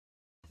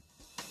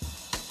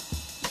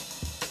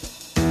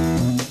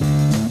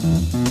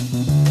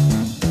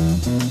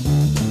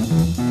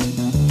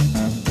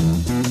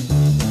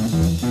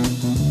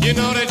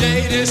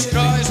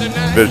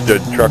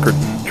Visited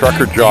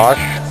Trucker Josh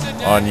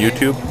on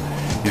YouTube.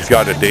 He's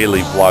got a daily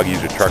vlog.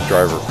 He's a truck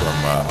driver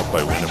from up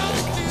by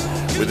Winnipeg.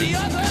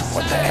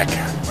 What the heck?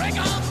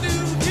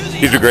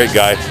 He's a great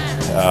guy.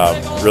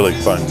 Really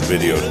fun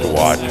videos to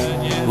watch.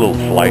 A little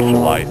slice of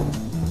life.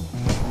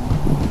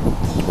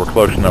 We're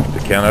close enough to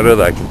Canada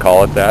that I can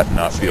call it that and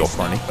not feel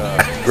funny.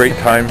 Great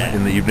time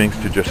in the evenings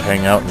to just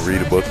hang out and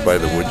read a book by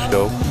the wood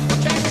stove.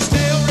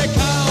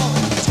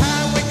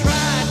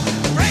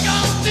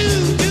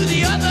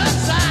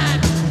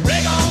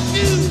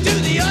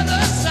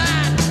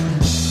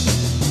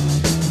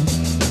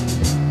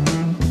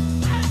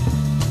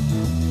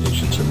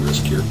 Some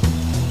risk here.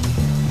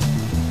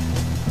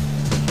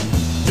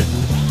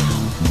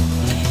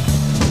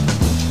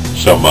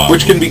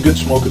 Which can be good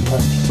smoking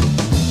punch.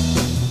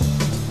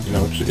 You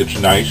know, it's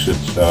nice.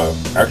 It's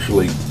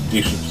actually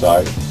decent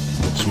size.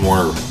 It's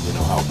more, you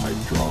know, how pipe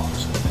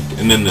draws, I think.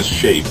 And then this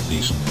shape,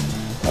 these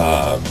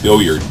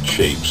billiard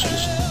shapes,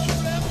 just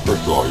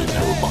first of all, you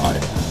never buy.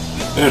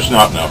 And it's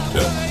not enough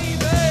to